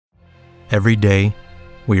Every day,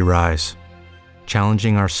 we rise,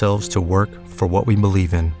 challenging ourselves to work for what we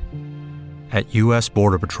believe in. At U.S.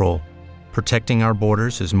 Border Patrol, protecting our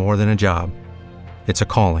borders is more than a job. It's a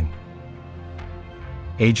calling.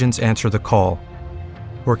 Agents answer the call,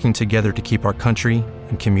 working together to keep our country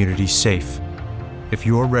and communities safe. If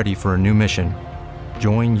you are ready for a new mission,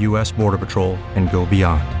 join U.S. Border Patrol and go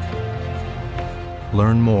beyond.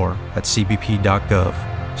 Learn more at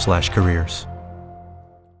cbp.gov/careers.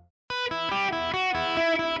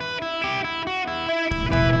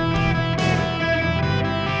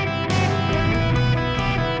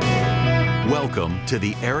 Welcome to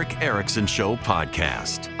the Eric Erickson Show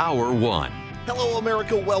podcast, Hour 1. Hello,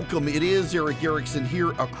 America. Welcome. It is Eric Erickson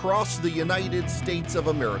here across the United States of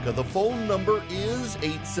America. The phone number is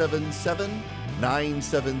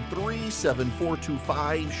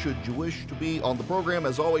 877-973-7425. Should you wish to be on the program,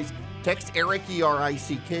 as always, text Eric,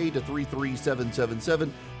 E-R-I-C-K, to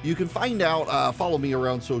 33777. You can find out, follow me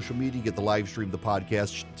around social media, get the live stream, the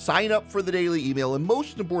podcast, sign up for the daily email, and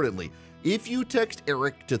most importantly, if you text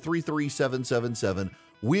Eric to 33777,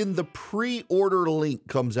 when the pre-order link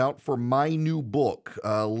comes out for my new book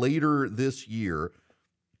later this year,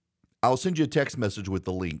 I'll send you a text message with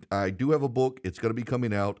the link. I do have a book. It's going to be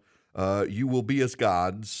coming out. You Will Be as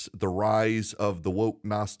Gods, The Rise of the Woke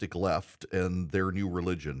Gnostic Left and Their New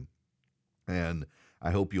Religion. And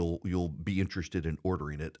I hope you'll be interested in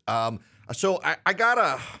ordering it. So I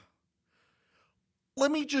gotta... Let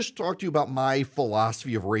me just talk to you about my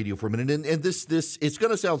philosophy of radio for a minute. And this it's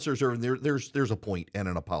going to sound self-serving. There's a point and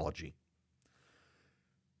an apology.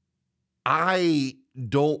 I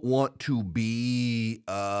don't want to be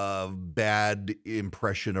a bad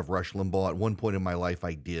impression of Rush Limbaugh. At one point in my life,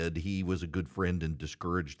 I did. He was a good friend and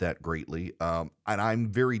discouraged that greatly. And I'm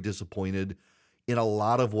very disappointed in a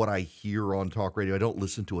lot of what I hear on talk radio. I don't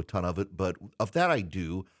listen to a ton of it, but of that I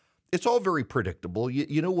do. It's all very predictable.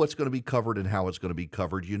 You know what's going to be covered and how it's going to be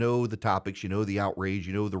covered. You know the topics, you know the outrage,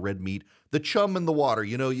 you know the red meat, the chum in the water.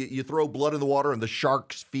 You know, you throw blood in the water and the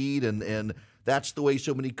sharks feed, and that's the way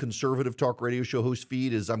so many conservative talk radio show hosts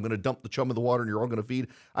feed is I'm going to dump the chum in the water and you're all going to feed.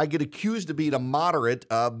 I get accused of being a moderate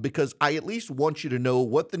because I at least want you to know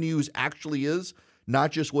what the news actually is,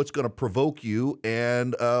 not just what's going to provoke you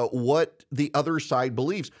and what the other side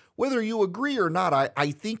believes. Whether you agree or not,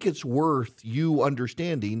 I think it's worth you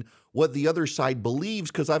understanding what the other side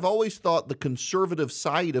believes, because I've always thought the conservative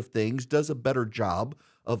side of things does a better job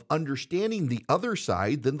of understanding the other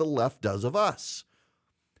side than the left does of us.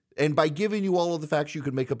 And by giving you all of the facts, you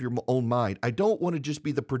can make up your own mind. I don't want to just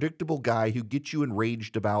be the predictable guy who gets you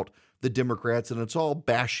enraged about the Democrats, and it's all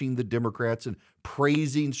bashing the Democrats and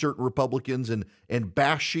praising certain Republicans and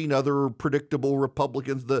bashing other predictable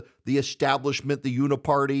Republicans, the establishment, the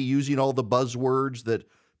uniparty, using all the buzzwords that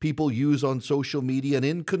people use on social media and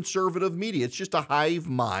in conservative media. It's just a hive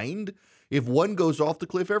mind. If one goes off the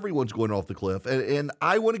cliff, everyone's going off the cliff. And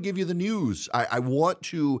I want to give you the news. I want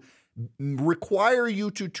to require you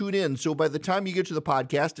to tune in. So by the time you get to the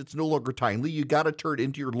podcast, it's no longer timely. You got to turn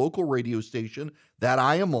into your local radio station that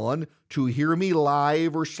I am on to hear me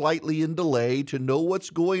live or slightly in delay, to know what's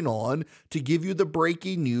going on, to give you the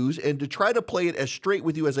breaking news, and to try to play it as straight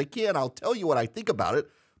with you as I can. I'll tell you what I think about it,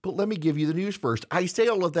 but let me give you the news first. I say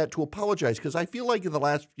all of that to apologize because I feel like in the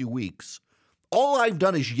last few weeks, all I've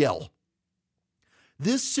done is yell.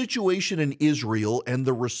 This situation in Israel and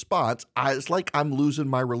the response, it's like I'm losing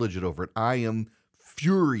my religion over it. I am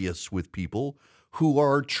furious with people who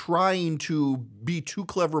are trying to be too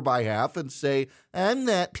clever by half and say, I'm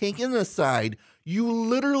not taking a side. You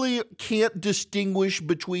literally can't distinguish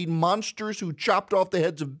between monsters who chopped off the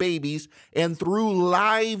heads of babies and threw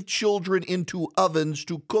live children into ovens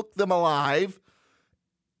to cook them alive.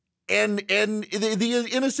 And the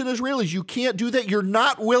innocent Israelis, you can't do that. You're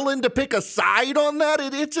not willing to pick a side on that.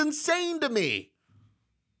 It's insane to me.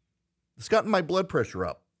 It's gotten my blood pressure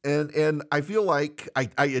up. And I feel like,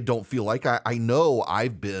 I don't feel like, I know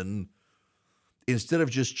I've been, instead of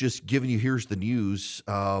just giving you, here's the news,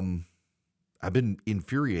 I've been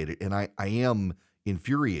infuriated, and I am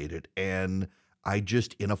infuriated. And I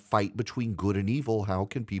just, in a fight between good and evil, how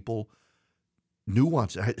can people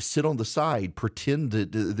nuance, sit on the side, pretend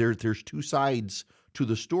that there's two sides to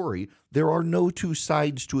the story? There are no two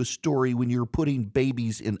sides to a story when you're putting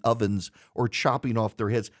babies in ovens or chopping off their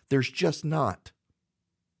heads. There's just not.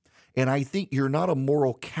 And I think you're not a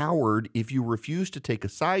moral coward if you refuse to take a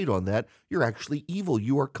side on that. You're actually evil.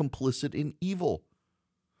 You are complicit in evil.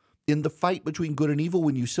 In the fight between good and evil,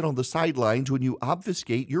 when you sit on the sidelines, when you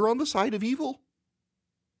obfuscate, you're on the side of evil.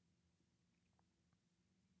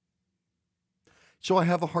 So I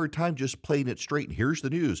have a hard time just playing it straight. And here's the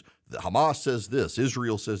news. Hamas says this.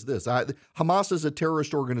 Israel says this. Hamas is a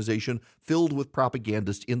terrorist organization filled with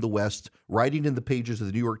propagandists in the West, writing in the pages of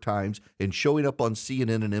the New York Times and showing up on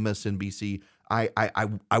CNN and MSNBC.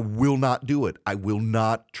 I will not do it. I will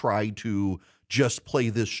not try to just play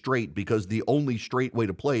this straight, because the only straight way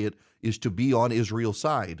to play it is to be on Israel's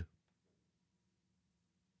side.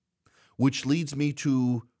 Which leads me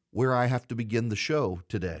to where I have to begin the show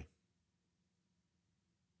today.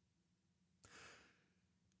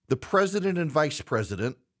 The president and vice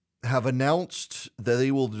president have announced that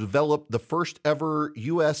they will develop the first ever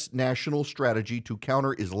U.S. national strategy to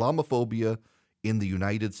counter Islamophobia in the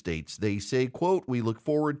United States. They say, quote, "We look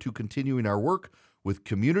forward to continuing our work with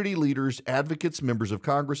community leaders, advocates, members of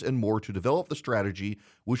Congress, and more to develop the strategy,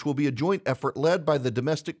 which will be a joint effort led by the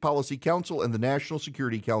Domestic Policy Council and the National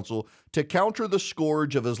Security Council to counter the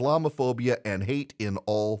scourge of Islamophobia and hate in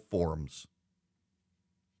all forms."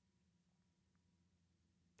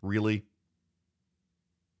 Really?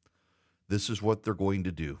 This is what they're going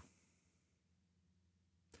to do.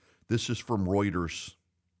 This is from Reuters.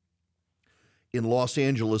 In Los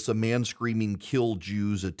Angeles, a man screaming "Kill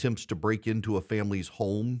Jews" attempts to break into a family's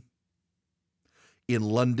home. In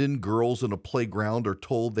London, girls in a playground are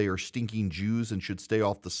told they are stinking Jews and should stay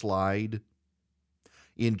off the slide.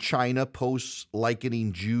 In China, posts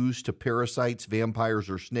likening Jews to parasites, vampires,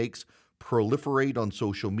 or snakes proliferate on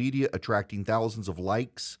social media, attracting thousands of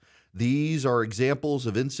likes. These are examples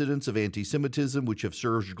of incidents of anti-Semitism which have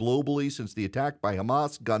surged globally since the attack by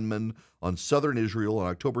Hamas gunmen on southern Israel on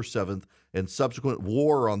October 7th and subsequent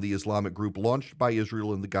war on the Islamic group launched by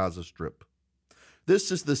Israel in the Gaza Strip.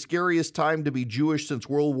 "This is the scariest time to be Jewish since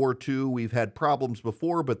World War II. We've had problems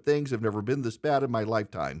before, but things have never been this bad in my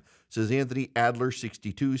lifetime," says Anthony Adler,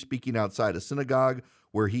 62, speaking outside a synagogue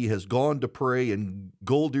where he has gone to pray in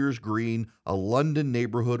Golders Green, a London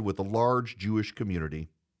neighborhood with a large Jewish community.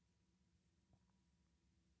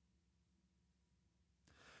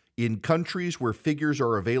 In countries where figures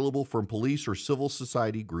are available from police or civil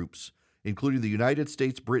society groups, including the United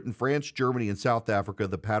States, Britain, France, Germany, and South Africa,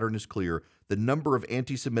 the pattern is clear. The number of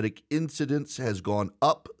anti-Semitic incidents has gone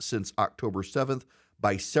up since October 7th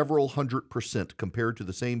by several 100% compared to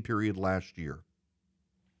the same period last year.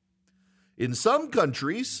 In some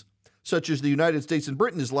countries, such as the United States and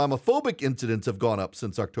Britain, Islamophobic incidents have gone up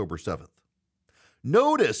since October 7th.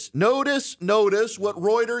 Notice what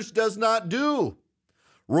Reuters does not do.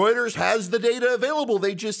 Reuters has the data available.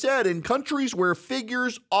 They just said in countries where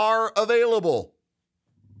figures are available,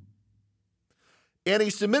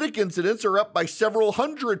 anti-Semitic incidents are up by several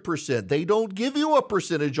 100%. They don't give you a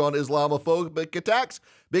percentage on Islamophobic attacks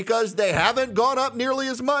because they haven't gone up nearly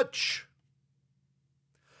as much.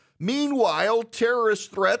 Meanwhile,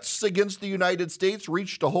 terrorist threats against the United States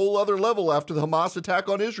reached a whole other level after the Hamas attack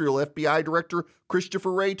on Israel. FBI Director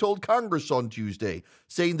Christopher Wray told Congress on Tuesday,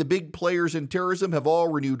 saying the big players in terrorism have all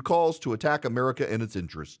renewed calls to attack America and its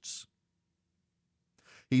interests.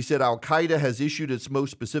 He said Al-Qaeda has issued its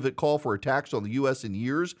most specific call for attacks on the U.S. in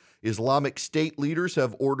years. Islamic State leaders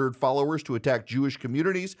have ordered followers to attack Jewish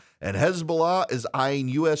communities, and Hezbollah is eyeing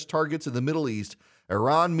U.S. targets in the Middle East.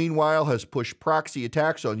 Iran, meanwhile, has pushed proxy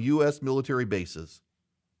attacks on U.S. military bases.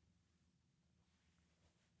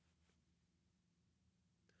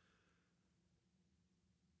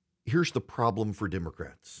 Here's the problem for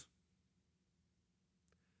Democrats.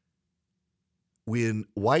 When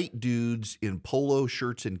white dudes in polo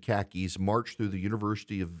shirts and khakis march through the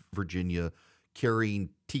University of Virginia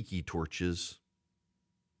carrying tiki torches,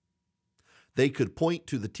 they could point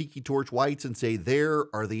to the tiki torch whites and say, there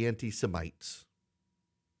are the anti-Semites.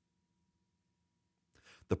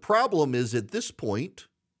 The problem is at this point,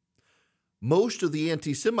 most of the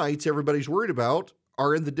anti-Semites everybody's worried about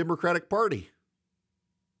are in the Democratic Party.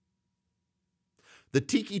 The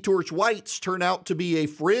tiki torch whites turn out to be a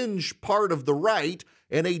fringe part of the right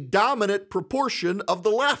and a dominant proportion of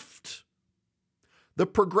the left. The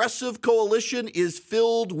progressive coalition is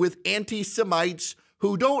filled with anti-Semites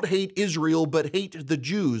who don't hate Israel but hate the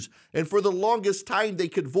Jews. And for the longest time, they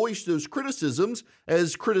could voice those criticisms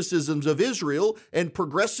as criticisms of Israel, and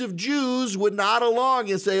progressive Jews would nod along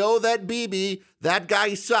and say, oh, that Bibi, that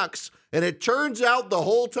guy sucks. And it turns out the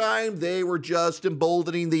whole time they were just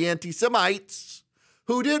emboldening the anti-Semites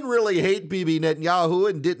who didn't really hate Bibi Netanyahu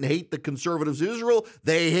and didn't hate the conservatives of Israel.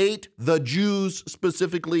 They hate the Jews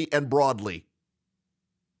specifically and broadly.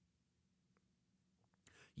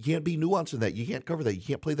 You can't be nuanced in that. You can't cover that. You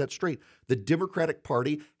can't play that straight. The Democratic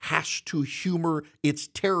Party has to humor its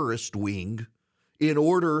terrorist wing in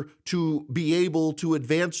order to be able to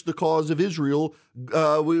advance the cause of Israel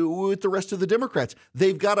with the rest of the Democrats.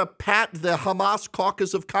 They've got to pat the Hamas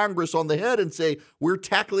caucus of Congress on the head and say, we're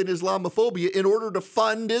tackling Islamophobia in order to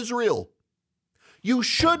fund Israel. You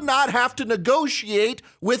should not have to negotiate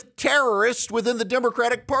with terrorists within the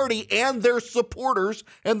Democratic Party and their supporters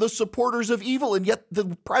and the supporters of evil. And yet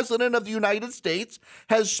the President of the United States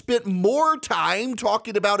has spent more time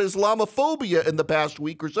talking about Islamophobia in the past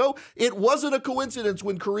week or so. It wasn't a coincidence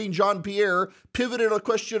when Karine Jean-Pierre pivoted a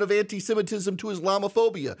question of anti-Semitism to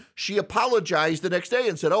Islamophobia. She apologized the next day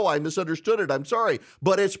and said, I misunderstood it. I'm sorry.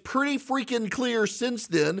 But it's pretty freaking clear since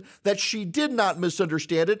then that she did not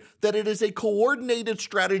misunderstand it, that it is a coordinated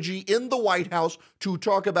strategy in the White House to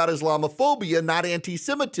talk about Islamophobia, not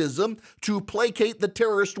anti-Semitism, to placate the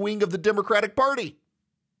terrorist wing of the Democratic Party.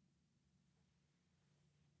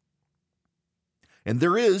 And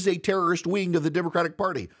there is a terrorist wing of the Democratic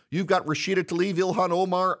Party. You've got Rashida Tlaib, Ilhan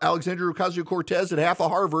Omar, Alexandria Ocasio-Cortez, and half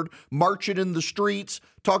of Harvard marching in the streets,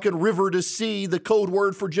 talking river to sea, the code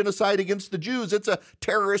word for genocide against the Jews. It's a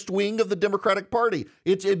terrorist wing of the Democratic Party.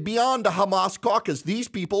 It's beyond a Hamas caucus. These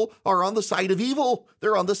people are on the side of evil.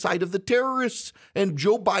 They're on the side of the terrorists. And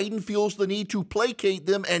Joe Biden feels the need to placate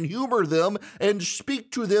them and humor them and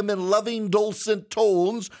speak to them in loving, dulcet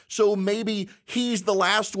tones, so maybe he's the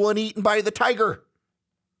last one eaten by the tiger.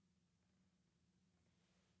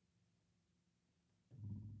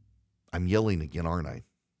 I'm yelling again, aren't I?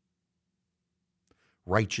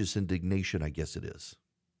 Righteous indignation, I guess it is.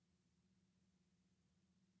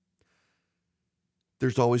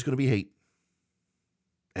 There's always going to be hate.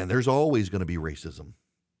 And there's always going to be racism.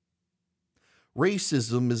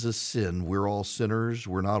 Racism is a sin. We're all sinners.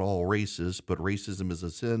 We're not all racist, but racism is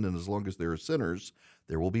a sin. And as long as there are sinners,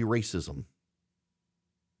 there will be racism.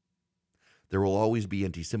 There will always be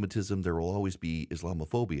anti-Semitism. There will always be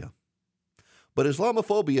Islamophobia. But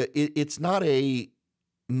Islamophobia, it's not a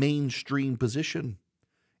mainstream position.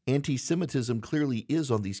 Anti-Semitism clearly is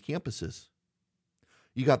on these campuses.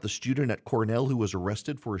 You got the student at Cornell who was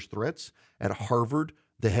arrested for his threats. At Harvard,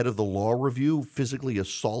 the head of the law review physically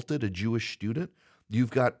assaulted a Jewish student.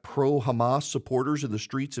 You've got pro-Hamas supporters in the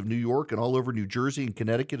streets of New York and all over New Jersey and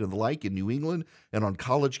Connecticut and the like, in New England and on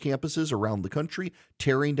college campuses around the country,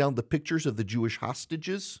 tearing down the pictures of the Jewish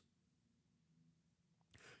hostages.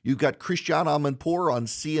 You've got Christiane Amanpour on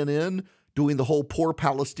CNN doing the whole poor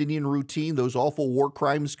Palestinian routine, those awful war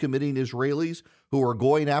crimes committing Israelis who are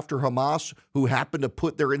going after Hamas, who happen to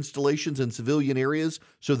put their installations in civilian areas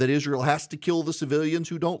so that Israel has to kill the civilians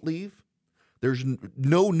who don't leave. There's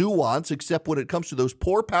no nuance except when it comes to those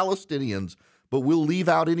poor Palestinians, but we'll leave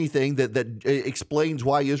out anything that explains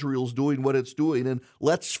why Israel's doing what it's doing. And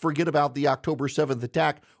let's forget about the October 7th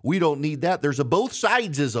attack. We don't need that. There's a both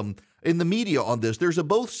sidesism in the media on this. There's a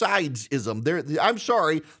both sidesism. I'm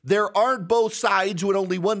sorry, there aren't both sides when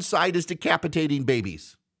only one side is decapitating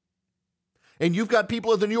babies. And you've got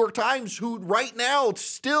people at the New York Times who right now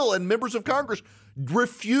still, and members of Congress,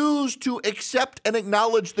 refuse to accept and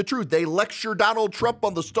acknowledge the truth. They lecture Donald Trump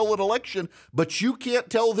on the stolen election, but you can't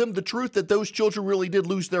tell them the truth that those children really did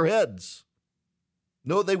lose their heads.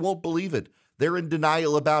 No, they won't believe it. They're in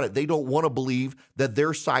denial about it. They don't want to believe that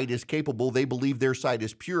their side is capable. They believe their side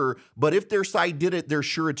is pure. But if their side did it, they're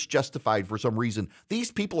sure it's justified for some reason.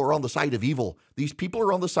 These people are on the side of evil. These people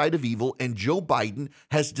are on the side of evil, and Joe Biden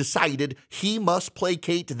has decided he must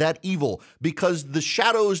placate that evil because the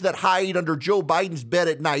shadows that hide under Joe Biden's bed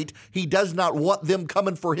at night, he does not want them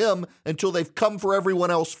coming for him until they've come for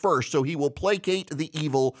everyone else first. So he will placate the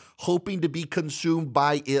evil, hoping to be consumed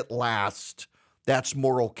by it last. That's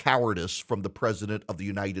moral cowardice from the President of the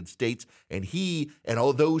United States. And he and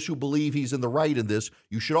all those who believe he's in the right in this,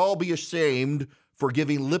 you should all be ashamed for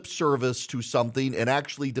giving lip service to something and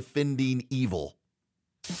actually defending evil.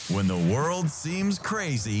 When the world seems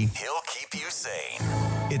crazy, he'll keep you sane.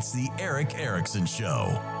 It's the Eric Erickson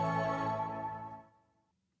Show.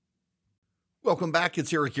 Welcome back.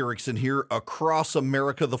 It's Eric Erickson here across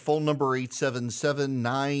America. The phone number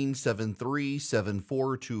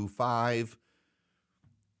 877-973-7425.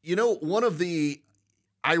 You know, one of the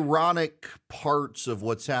ironic parts of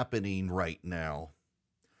what's happening right now,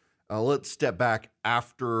 let's step back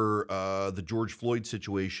after the George Floyd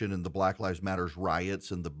situation and the Black Lives Matter riots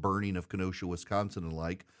and the burning of Kenosha, Wisconsin and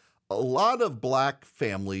like, a lot of black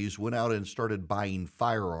families went out and started buying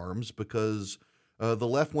firearms because the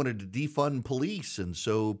left wanted to defund police. And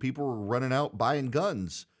so people were running out buying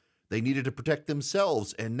guns. They needed to protect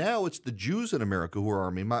themselves. And now it's the Jews in America who are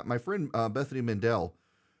arming. My friend Bethany Mandel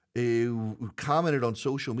commented on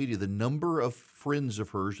social media the number of friends of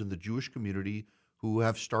hers in the Jewish community who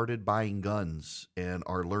have started buying guns and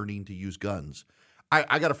are learning to use guns.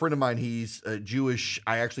 I got a friend of mine. He's Jewish.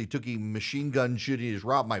 I actually took him machine gun shooting. He's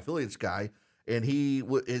Rob, my affiliates guy, and he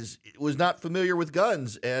was not familiar with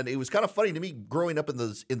guns. And it was kind of funny to me growing up in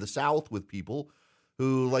the South with people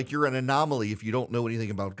who, like, you're an anomaly if you don't know anything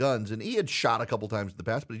about guns. And he had shot a couple times in the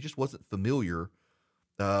past, but he just wasn't familiar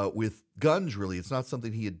with guns, really. It's not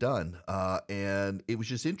something he had done. And it was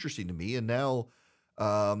just interesting to me. And now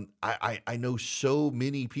I know so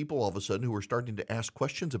many people all of a sudden who are starting to ask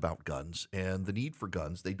questions about guns and the need for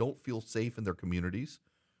guns. They don't feel safe in their communities.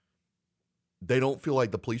 They don't feel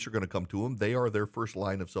like the police are going to come to them. They are their first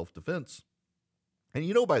line of self-defense.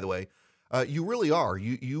 And by the way, you really are.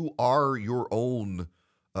 You are your own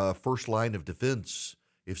first line of defense.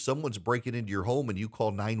 If someone's breaking into your home and you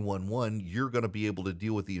call 911, you're going to be able to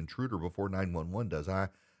deal with the intruder before 911 does. I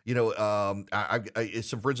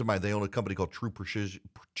some friends of mine, they own a company called True Precision,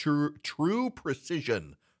 if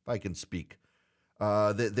I can speak.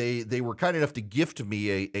 They were kind enough to gift me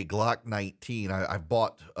a Glock 19. I've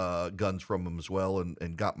bought guns from them as well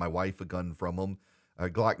and got my wife a gun from them.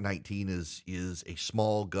 Glock 19 is a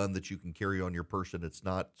small gun that you can carry on your person. It's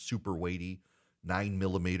not super weighty,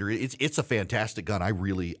 9mm. It's a fantastic gun. I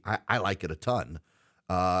like it a ton.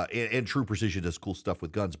 And True Precision does cool stuff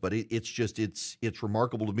with guns, but it's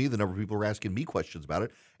remarkable to me the number of people are asking me questions about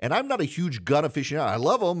it. And I'm not a huge gun aficionado. I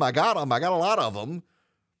love them. I got them. I got a lot of them.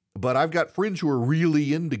 But I've got friends who are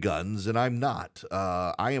really into guns, and I'm not.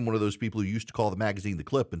 I am one of those people who used to call the magazine the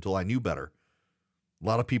clip until I knew better. A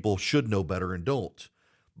lot of people should know better and don't.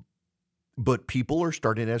 But people are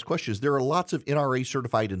starting to ask questions. There are lots of NRA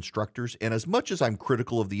certified instructors, and as much as I'm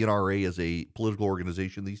critical of the NRA as a political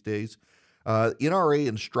organization these days, NRA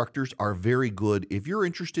instructors are very good. If you're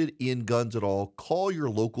interested in guns at all, call your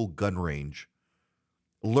local gun range.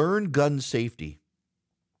 Learn gun safety.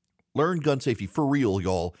 Learn gun safety for real,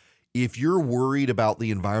 y'all. If you're worried about the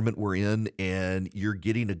environment we're in and you're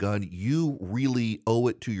getting a gun, you really owe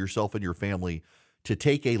it to yourself and your family to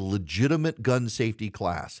take a legitimate gun safety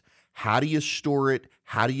class. How do you store it?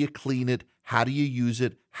 How do you clean it? How do you use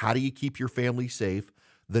it? How do you keep your family safe?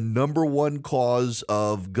 The number one cause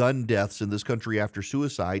of gun deaths in this country after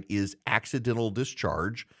suicide is accidental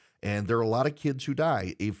discharge, and there are a lot of kids who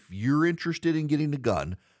die. If you're interested in getting a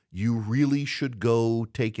gun, you really should go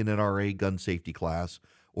take an NRA gun safety class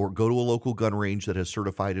or go to a local gun range that has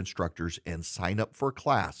certified instructors and sign up for a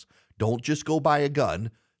class. Don't just go buy a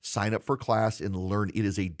gun. Sign up for class and learn. It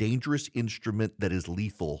is a dangerous instrument that is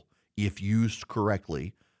lethal if used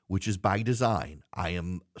correctly, which is by design. I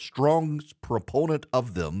am a strong proponent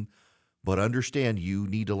of them, but understand you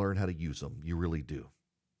need to learn how to use them. You really do.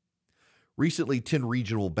 Recently, 10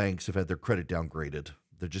 regional banks have had their credit downgraded.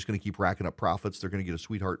 They're just going to keep racking up profits. They're going to get a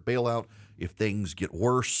sweetheart bailout if things get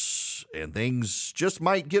worse, and things just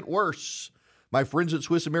might get worse. My friends at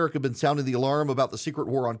Swiss America have been sounding the alarm about the secret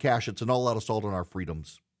war on cash. It's an all-out assault on our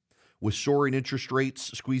freedoms. With soaring interest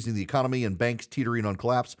rates squeezing the economy and banks teetering on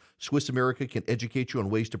collapse, Swiss America can educate you on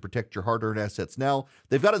ways to protect your hard-earned assets now.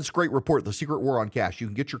 They've got this great report, The Secret War on Cash. You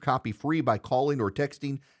can get your copy free by calling or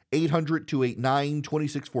texting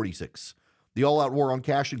 800-289-2646. The all-out war on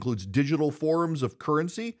cash includes digital forms of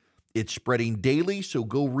currency. It's spreading daily, so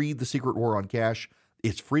go read The Secret War on Cash.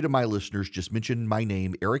 It's free to my listeners. Just mention my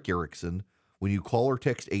name, Eric Erickson, when you call or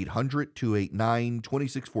text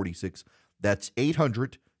 800-289-2646. That's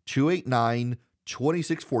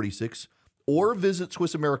 800-289-2646, or visit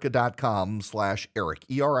SwissAmerica.com/Eric,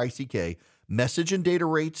 ERICK. Message and data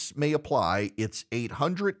rates may apply. It's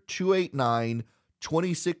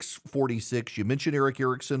 800-289-2646. You mention Eric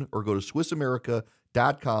Erickson or go to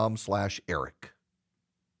SwissAmerica.com/Eric.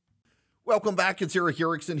 Welcome back. It's Eric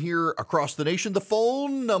Erickson here across the nation. The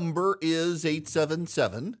phone number is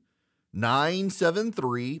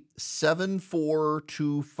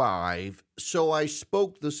 877-973-7425. So I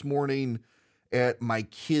spoke this morning at my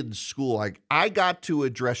kids' school. I got to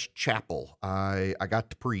address chapel. I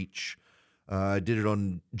got to preach. I did it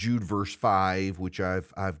on Jude verse 5, which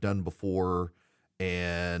I've done before.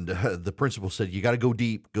 And the principal said, you got to go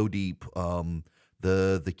deep, go deep.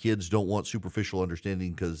 The kids don't want superficial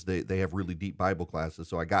understanding because they have really deep Bible classes.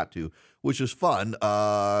 So I got to, which was fun.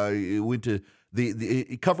 It went to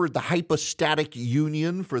it covered the hypostatic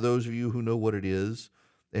union for those of you who know what it is.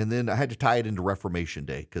 And then I had to tie it into Reformation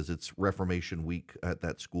Day because it's Reformation Week at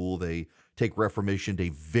that school. They take Reformation Day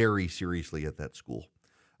very seriously at that school.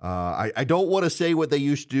 I don't want to say what they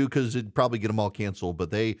used to do because it'd probably get them all canceled,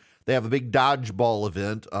 but they have a big dodgeball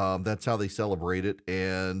event. That's how they celebrate it.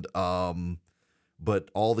 And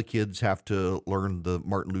but all the kids have to learn the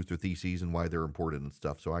Martin Luther theses and why they're important and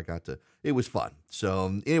stuff. So it was fun.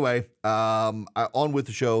 So anyway, on with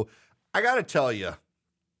the show. I got to tell you,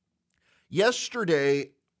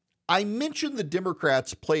 Yesterday, I mentioned the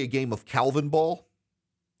Democrats play a game of Calvin ball.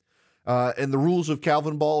 And the rules of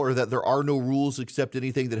Calvin ball are that there are no rules except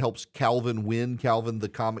anything that helps Calvin win. Calvin, the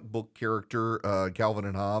comic book character, Calvin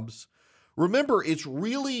and Hobbes. Remember, it's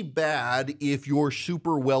really bad if you're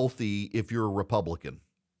super wealthy if you're a Republican.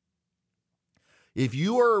 If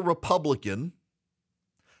you are a Republican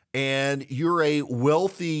and you're a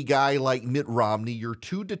wealthy guy like Mitt Romney, you're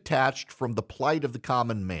too detached from the plight of the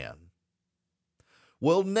common man.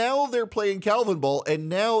 Well, now they're playing Calvin ball, and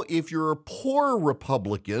now if you're a poor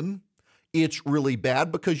Republican, it's really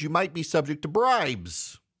bad because you might be subject to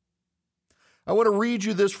bribes. I want to read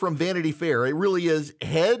you this from Vanity Fair. It really is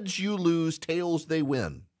heads you lose, tails they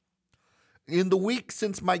win. In the week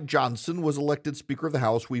since Mike Johnson was elected Speaker of the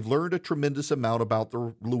House, we've learned a tremendous amount about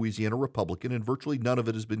the Louisiana Republican, and virtually none of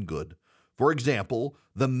it has been good. For example,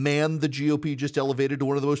 the man the GOP just elevated to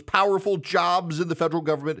one of the most powerful jobs in the federal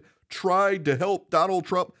government tried to help Donald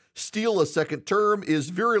Trump steal a second term, is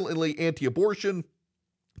virulently anti-abortion,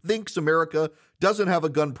 thinks America doesn't have a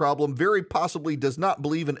gun problem, very possibly does not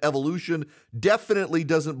believe in evolution, definitely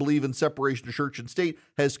doesn't believe in separation of church and state,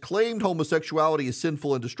 has claimed homosexuality is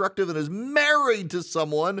sinful and destructive, and is married to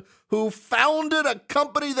someone who founded a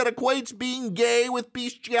company that equates being gay with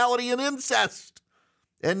bestiality and incest.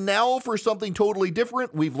 And now for something totally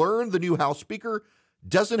different, we've learned the new House Speaker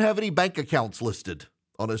doesn't have any bank accounts listed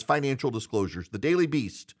on his financial disclosures. The Daily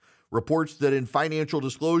Beast reports that in financial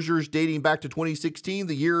disclosures dating back to 2016,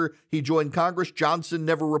 the year he joined Congress, Johnson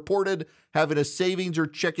never reported having a savings or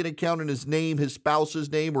checking account in his name, his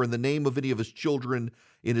spouse's name, or in the name of any of his children.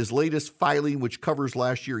 In his latest filing, which covers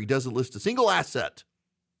last year, he doesn't list a single asset,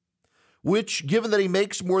 which, given that he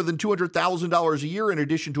makes more than $200,000 a year in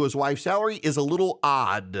addition to his wife's salary, is a little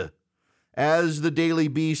odd. As the Daily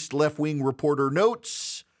Beast left-wing reporter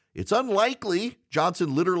notes, it's unlikely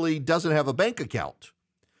Johnson literally doesn't have a bank account.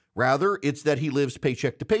 Rather, it's that he lives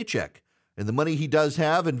paycheck to paycheck, and the money he does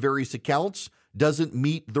have in various accounts doesn't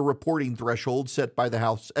meet the reporting threshold set by the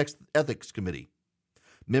House Ethics Committee.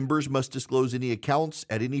 Members must disclose any accounts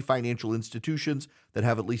at any financial institutions that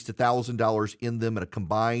have at least $1,000 in them and a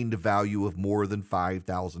combined value of more than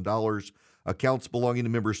 $5,000. Accounts belonging to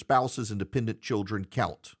members' spouses and dependent children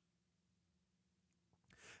count.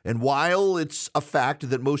 And while it's a fact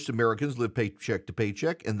that most Americans live paycheck to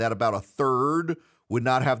paycheck and that about a third would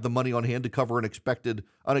not have the money on hand to cover an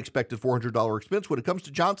unexpected $400 expense, when it comes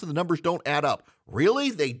to Johnson, the numbers don't add up. Really?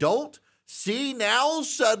 They don't? See, now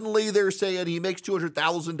suddenly they're saying he makes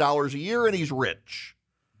 $200,000 a year and he's rich.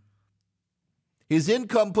 His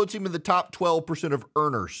income puts him in the top 12% of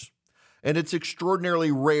earners. And it's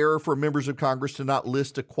extraordinarily rare for members of Congress to not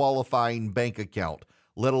list a qualifying bank account,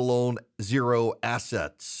 let alone zero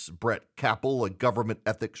assets. Brett Capel, a government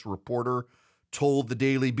ethics reporter, told the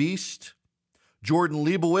Daily Beast. Jordan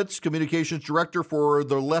Leibowitz, communications director for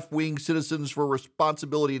the left-wing Citizens for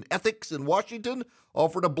Responsibility and Ethics in Washington,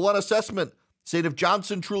 offered a blunt assessment, saying if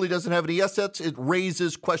Johnson truly doesn't have any assets, it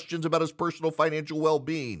raises questions about his personal financial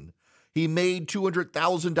well-being. He made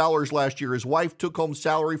 $200,000 last year. His wife took home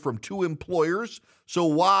salary from 2 employers. So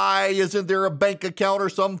why isn't there a bank account or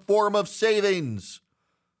some form of savings?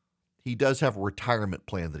 He does have a retirement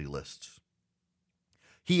plan that he lists.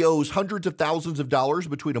 He owes hundreds of thousands of dollars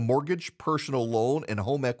between a mortgage, personal loan, and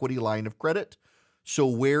home equity line of credit. So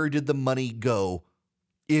where did the money go?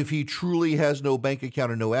 If he truly has no bank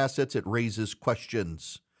account and no assets, it raises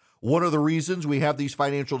questions. One of the reasons we have these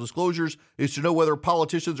financial disclosures is to know whether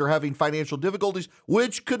politicians are having financial difficulties,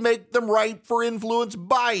 which could make them ripe for influence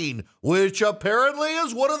buying, which apparently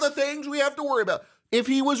is one of the things we have to worry about. If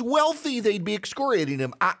he was wealthy, they'd be excoriating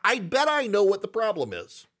him. I bet I know what the problem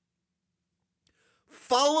is.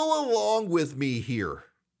 Follow along with me here.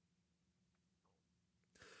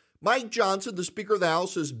 Mike Johnson, the Speaker of the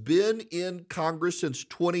House, has been in Congress since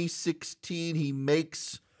 2016. He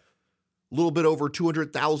makes a little bit over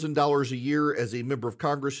 $200,000 a year as a member of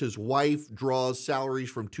Congress. His wife draws salaries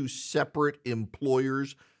from 2 separate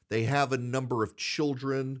employers. They have a number of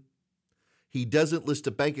children. He doesn't list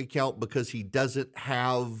a bank account because he doesn't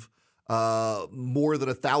have more than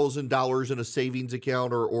 $1,000 in a savings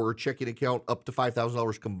account or a checking account up to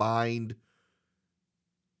 $5,000 combined.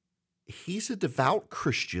 He's a devout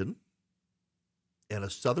Christian and a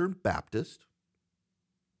Southern Baptist.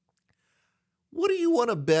 What do you want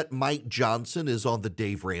to bet Mike Johnson is on the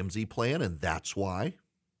Dave Ramsey plan, and that's why?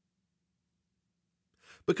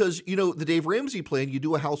 Because, the Dave Ramsey plan, you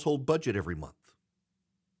do a household budget every month.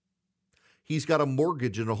 He's got a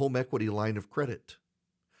mortgage and a home equity line of credit.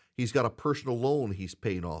 He's got a personal loan he's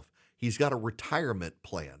paying off. He's got a retirement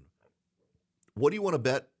plan. What do you want to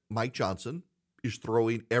bet Mike Johnson is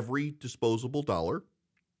throwing every disposable dollar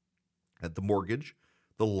at the mortgage,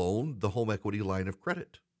 the loan, the home equity line of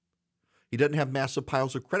credit. He doesn't have massive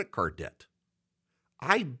piles of credit card debt.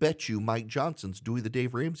 I bet you Mike Johnson's doing the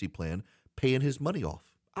Dave Ramsey plan, paying his money off.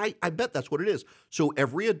 I bet that's what it is. So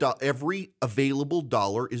every available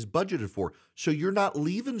dollar is budgeted for. So you're not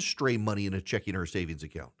leaving stray money in a checking or savings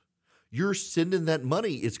account. You're sending that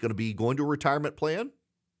money. It's going to be going to a retirement plan.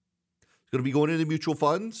 It's going to be going into mutual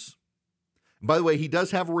funds. And by the way, he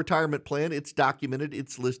does have a retirement plan. It's documented.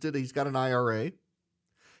 It's listed. He's got an IRA.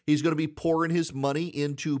 He's going to be pouring his money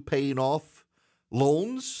into paying off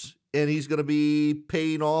loans, and he's going to be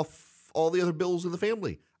paying off all the other bills in the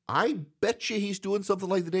family. I bet you he's doing something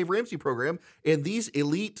like the Dave Ramsey program, and these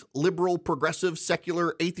elite, liberal, progressive,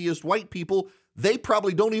 secular, atheist, white people, they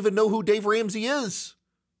probably don't even know who Dave Ramsey is.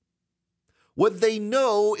 What they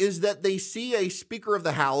know is that they see a Speaker of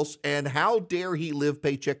the House, and how dare he live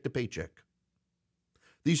paycheck to paycheck.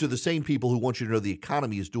 These are the same people who want you to know the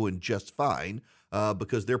economy is doing just fine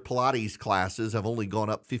because their Pilates classes have only gone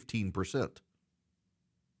up 15%.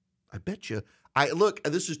 I bet you. Look,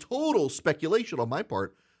 this is total speculation on my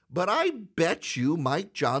part, but I bet you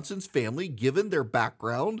Mike Johnson's family, given their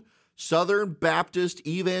background, Southern Baptist,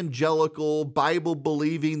 evangelical,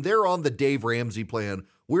 Bible-believing, they're on the Dave Ramsey plan.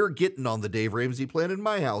 We're getting on the Dave Ramsey plan in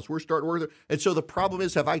my house. We're starting working. And so the problem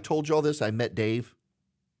is, have I told you all this? I met Dave.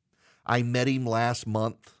 I met him last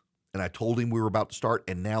month, and I told him we were about to start,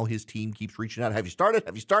 and now his team keeps reaching out. Have you started?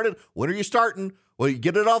 Have you started? When are you starting? Well, you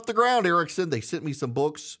get it off the ground, Erickson. They sent me some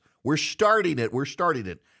books. We're starting it. We're starting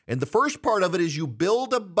it. And the first part of it is you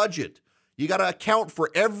build a budget. You got to account for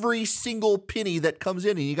every single penny that comes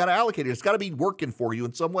in, and you got to allocate it. It's got to be working for you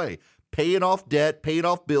in some way. Paying off debt, paying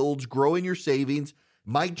off bills, growing your savings.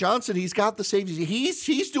 Mike Johnson, he's got the savings.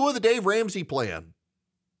 He's doing the Dave Ramsey plan.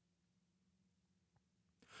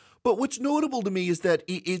 But what's notable to me is that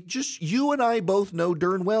it just, you and I both know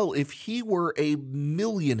darn well, if he were a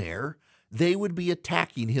millionaire, they would be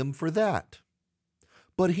attacking him for that.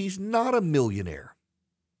 But he's not a millionaire.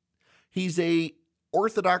 He's a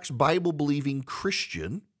Orthodox Bible-believing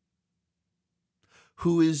Christian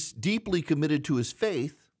who is deeply committed to his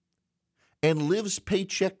faith and lives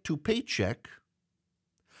paycheck to paycheck.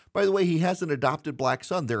 By the way, he has an adopted black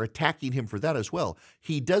son. They're attacking him for that as well.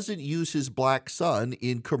 He doesn't use his black son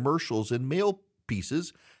in commercials and mail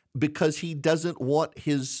pieces because he doesn't want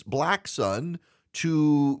his black son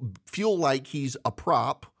to feel like he's a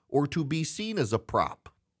prop or to be seen as a prop.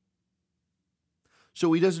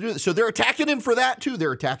 So he doesn't do that. So they're attacking him for that too.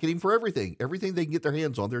 They're attacking him for everything. Everything they can get their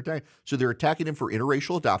hands on, they're attacking. So they're attacking him for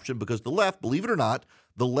interracial adoption because the left, believe it or not,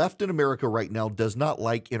 the left in America right now does not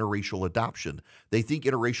like interracial adoption. They think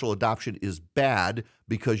interracial adoption is bad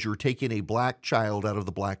because you're taking a black child out of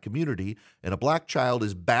the black community, and a black child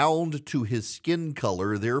is bound to his skin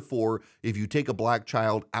color. Therefore, if you take a black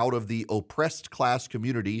child out of the oppressed class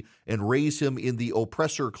community and raise him in the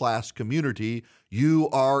oppressor class community, you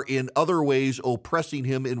are in other ways oppressing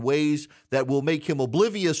him in ways that will make him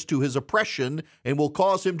oblivious to his oppression and will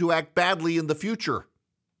cause him to act badly in the future.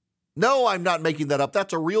 No, I'm not making that up.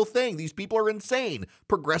 That's a real thing. These people are insane.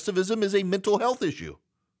 Progressivism is a mental health issue.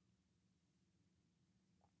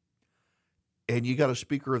 And you got a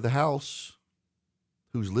Speaker of the House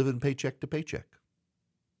who's living paycheck to paycheck.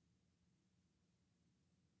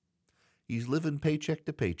 He's living paycheck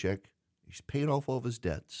to paycheck. He's paying off all of his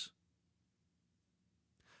debts.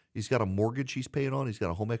 He's got a mortgage he's paying on. He's got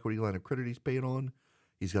a home equity line of credit he's paying on.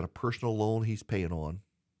 He's got a personal loan he's paying on.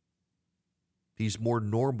 He's more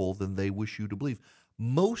normal than they wish you to believe.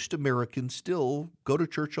 Most Americans still go to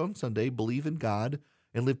church on Sunday, believe in God,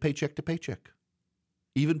 and live paycheck to paycheck.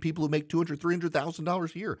 Even people who make $200,000,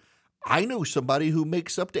 $300,000 a year. I know somebody who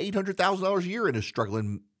makes up to $800,000 a year and is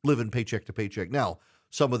struggling living paycheck to paycheck. Now,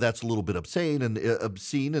 some of that's a little bit obscene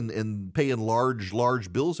and paying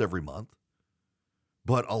large bills every month.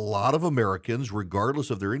 But a lot of Americans, regardless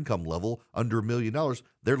of their income level, under $1 million,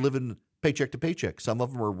 they're living paycheck to paycheck. Some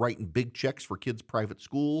of them are writing big checks for kids' private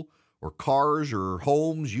school or cars or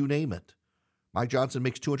homes, you name it. Mike Johnson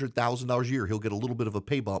makes $200,000 a year. He'll get a little bit of a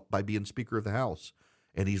pay bump by being Speaker of the House.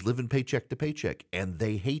 And he's living paycheck to paycheck. And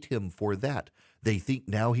they hate him for that. They think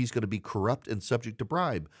now he's going to be corrupt and subject to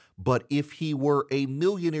bribe. But if he were a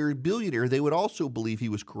millionaire, billionaire, they would also believe he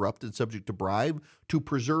was corrupt and subject to bribe to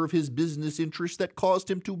preserve his business interests that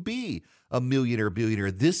caused him to be a millionaire,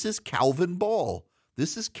 billionaire. This is Calvin Ball.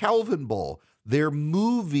 This is Calvin Ball. They're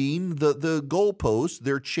moving the goalposts.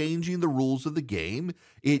 They're changing the rules of the game.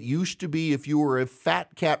 It used to be if you were a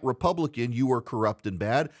fat cat Republican, you were corrupt and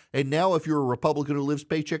bad. And now if you're a Republican who lives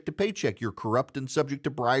paycheck to paycheck, you're corrupt and subject to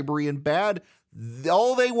bribery and bad.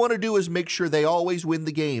 All they want to do is make sure they always win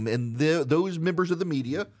the game. And those members of the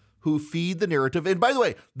media who feed the narrative. And by the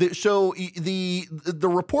way, the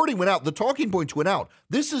reporting went out, the talking points went out.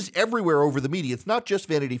 This is everywhere over the media. It's not just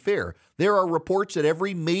Vanity Fair. There are reports at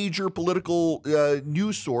every major political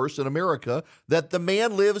news source in America that the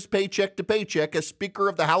man lives paycheck to paycheck as Speaker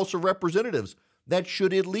of the House of Representatives. That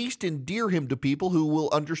should at least endear him to people who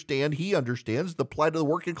will understand, he understands the plight of the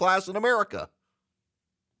working class in America.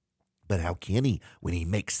 But how can he when he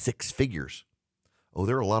makes six figures? Oh,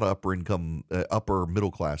 there are a lot of upper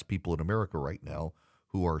middle class people in America right now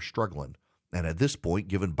who are struggling. And at this point,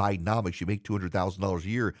 given Bidenomics, you make $200,000 a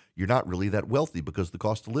year, you're not really that wealthy because the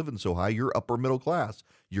cost of living is so high. You're upper middle class.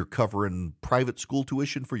 You're covering private school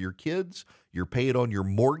tuition for your kids. You're paying on your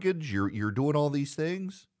mortgage. You're doing all these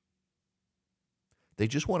things. They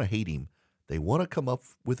just want to hate him. They want to come up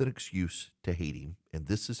with an excuse to hate him. And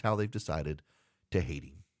this is how they've decided to hate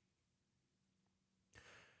him.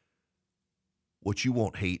 What you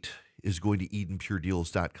won't hate is going to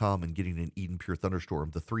EdenPureDeals.com and getting an Eden Pure Thunderstorm,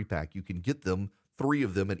 the 3-pack. You can get them, 3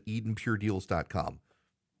 of them, at EdenPureDeals.com.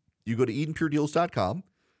 You go to EdenPureDeals.com,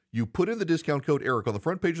 you put in the discount code ERIC. On the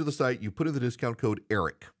front page of the site, you put in the discount code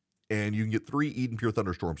ERIC, and you can get 3 Eden Pure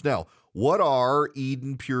Thunderstorms. Now, what are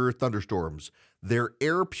Eden Pure Thunderstorms? They're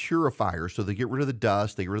air purifiers, so they get rid of the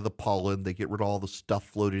dust, they get rid of the pollen, they get rid of all the stuff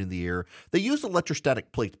floating in the air. They use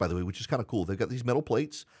electrostatic plates, by the way, which is kind of cool. They've got these metal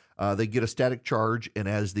plates. They get a static charge, and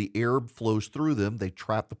as the air flows through them, they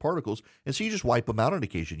trap the particles, and so you just wipe them out on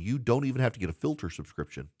occasion. You don't even have to get a filter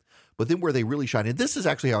subscription. But then where they really shine, and this is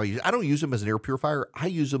actually how I use it. I don't use them as an air purifier. I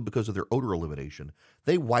use them because of their odor elimination.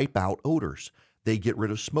 They wipe out odors. They get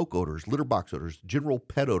rid of smoke odors, litter box odors, general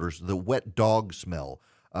pet odors, the wet dog smell,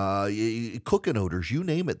 cooking odors, you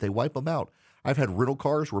name it. They wipe them out. I've had rental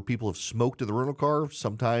cars where people have smoked in the rental car,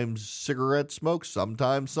 sometimes cigarette smoke,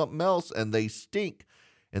 sometimes something else, and they stink.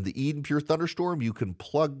 And the Eden Pure Thunderstorm, you can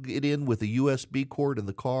plug it in with a USB cord in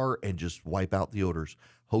the car and just wipe out the odors.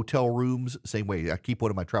 Hotel rooms, same way. I keep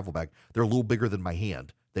one in my travel bag. They're a little bigger than my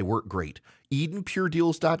hand. They work great.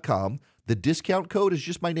 EdenPureDeals.com. The discount code is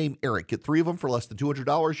just my name, Eric. Get 3 of them for less than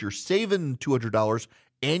 $200. You're saving $200,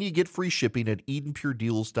 and you get free shipping at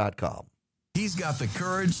EdenPureDeals.com. He's got the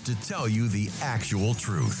courage to tell you the actual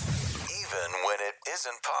truth, even when it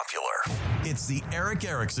isn't popular. It's the Eric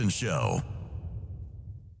Erickson Show.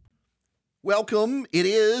 Welcome. It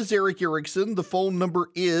is Eric Erickson. The phone number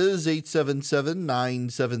is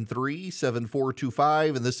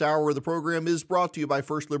 877-973-7425. And this hour of the program is brought to you by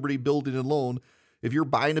First Liberty Building and Loan. If you're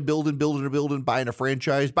buying a building, buying a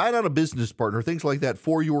franchise, buying out a business partner, things like that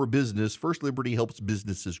for your business, First Liberty helps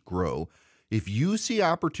businesses grow. If you see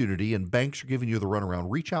opportunity and banks are giving you the runaround,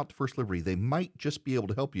 reach out to First Liberty. They might just be able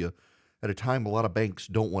to help you at a time a lot of banks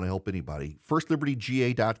don't want to help anybody.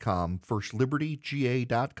 FirstLibertyGA.com,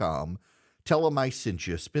 FirstLibertyGA.com. Tell them I sent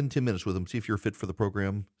you. Spend 10 minutes with them. See if you're a fit for the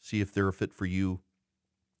program. See if they're a fit for you.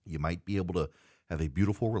 You might be able to have a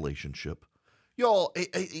beautiful relationship. Y'all,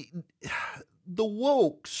 the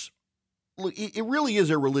wokes, look, it really is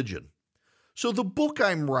a religion. So the book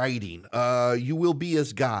I'm writing, You Will Be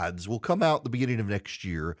As Gods, will come out at the beginning of next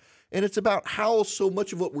year. And it's about how so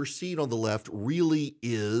much of what we're seeing on the left really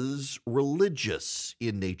is religious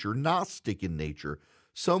in nature, Gnostic in nature.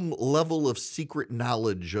 Some level of secret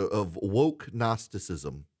knowledge of woke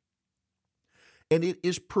Gnosticism. And it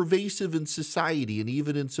is pervasive in society and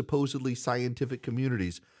even in supposedly scientific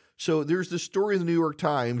communities. So there's this story in the New York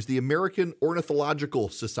Times, the American Ornithological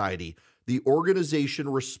Society, the organization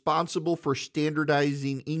responsible for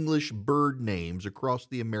standardizing English bird names across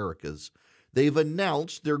the Americas. They've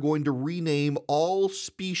announced they're going to rename all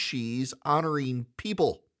species honoring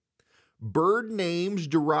people. Bird names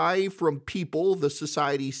derived from people, the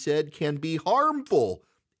society said, can be harmful,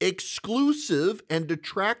 exclusive, and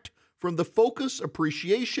detract from the focus,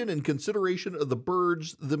 appreciation, and consideration of the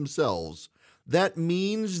birds themselves. That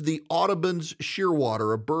means the Audubon's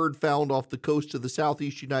shearwater, a bird found off the coast of the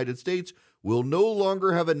southeast United States, will no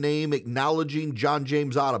longer have a name acknowledging John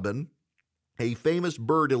James Audubon, a famous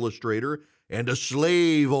bird illustrator and a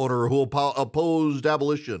slave owner who opposed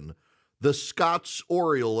abolition. The Scott's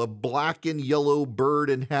oriole, a black and yellow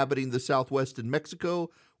bird inhabiting the southwest in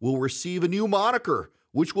Mexico, will receive a new moniker,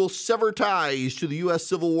 which will sever ties to the U.S.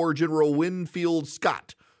 Civil War General Winfield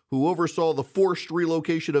Scott, who oversaw the forced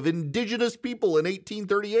relocation of indigenous people in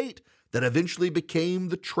 1838 that eventually became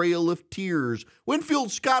the Trail of Tears.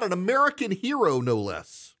 Winfield Scott, an American hero, no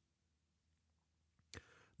less.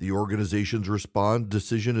 The organization's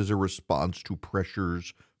decision is a response to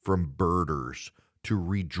pressures from birders to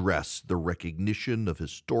redress the recognition of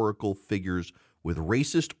historical figures with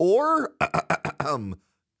racist or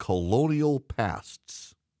colonial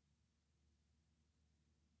pasts.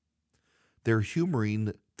 They're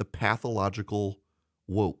humoring the pathological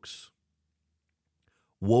wokes.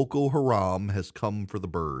 Woko Haram has come for the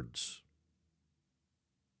birds.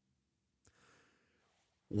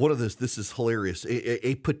 One of this is hilarious.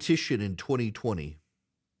 A petition in 2020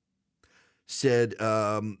 said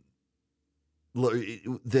that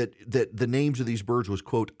the names of these birds was,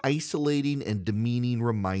 quote, isolating and demeaning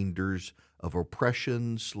reminders of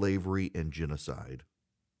oppression, slavery, and genocide.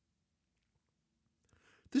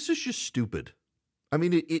 This is just stupid. I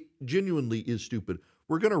mean, it genuinely is stupid.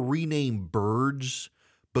 We're going to rename birds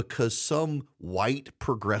because some white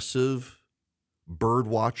progressive bird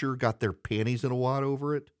watcher got their panties in a wad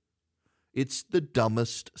over it. It's the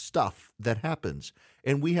dumbest stuff that happens.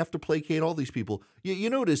 And we have to placate all these people. You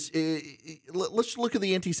notice, let's look at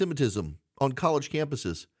the anti-Semitism on college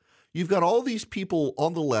campuses. You've got all these people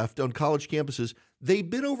on the left on college campuses. They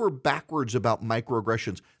bent over backwards about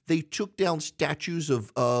microaggressions. They took down statues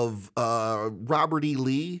of Robert E.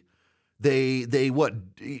 Lee. They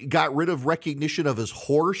got rid of recognition of his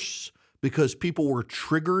horse because people were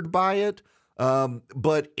triggered by it.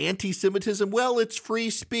 But anti-Semitism, well, it's free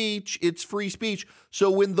speech. It's free speech. So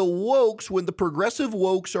when the progressive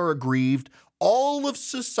wokes are aggrieved, all of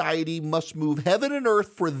society must move heaven and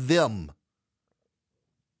earth for them.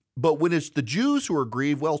 But when it's the Jews who are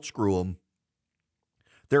aggrieved, well, screw them.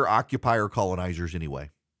 They're occupier colonizers anyway.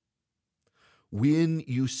 When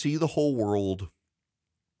you see the whole world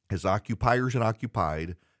as occupiers and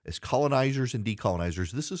occupied, as colonizers and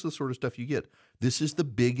decolonizers, this is the sort of stuff you get. This is the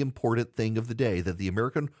big important thing of the day, that the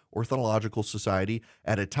American Ornithological Society,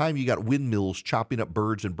 at a time you got windmills chopping up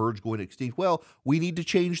birds and birds going extinct, well, we need to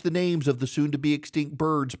change the names of the soon-to-be extinct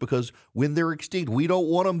birds because when they're extinct, we don't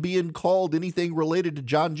want them being called anything related to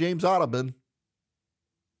John James Audubon.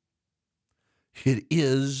 It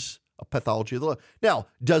is a pathology of the law. Now,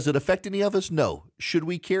 does it affect any of us? No. Should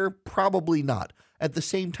we care? Probably not. At the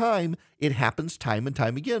same time, it happens time and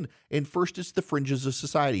time again. And first, it's the fringes of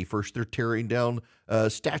society. First, they're tearing down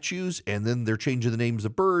statues, and then they're changing the names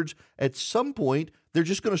of birds. At some point, they're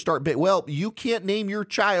just going to start, well, you can't name your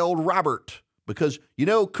child Robert because,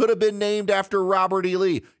 could have been named after Robert E.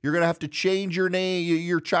 Lee. You're going to have to change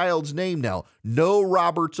your child's name now. No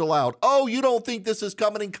Roberts allowed. Oh, you don't think this is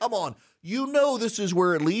coming? And come on. This is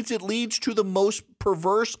where it leads. It leads to the most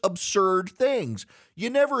perverse, absurd things.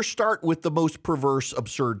 You never start with the most perverse,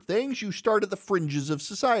 absurd things. You start at the fringes of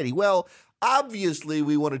society. Well, obviously,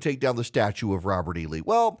 we want to take down the statue of Robert E. Lee.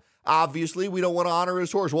 Well, obviously, we don't want to honor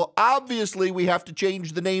his horse. Well, obviously, we have to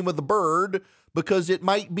change the name of the bird because it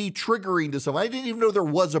might be triggering to someone. I didn't even know there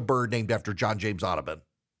was a bird named after John James Audubon.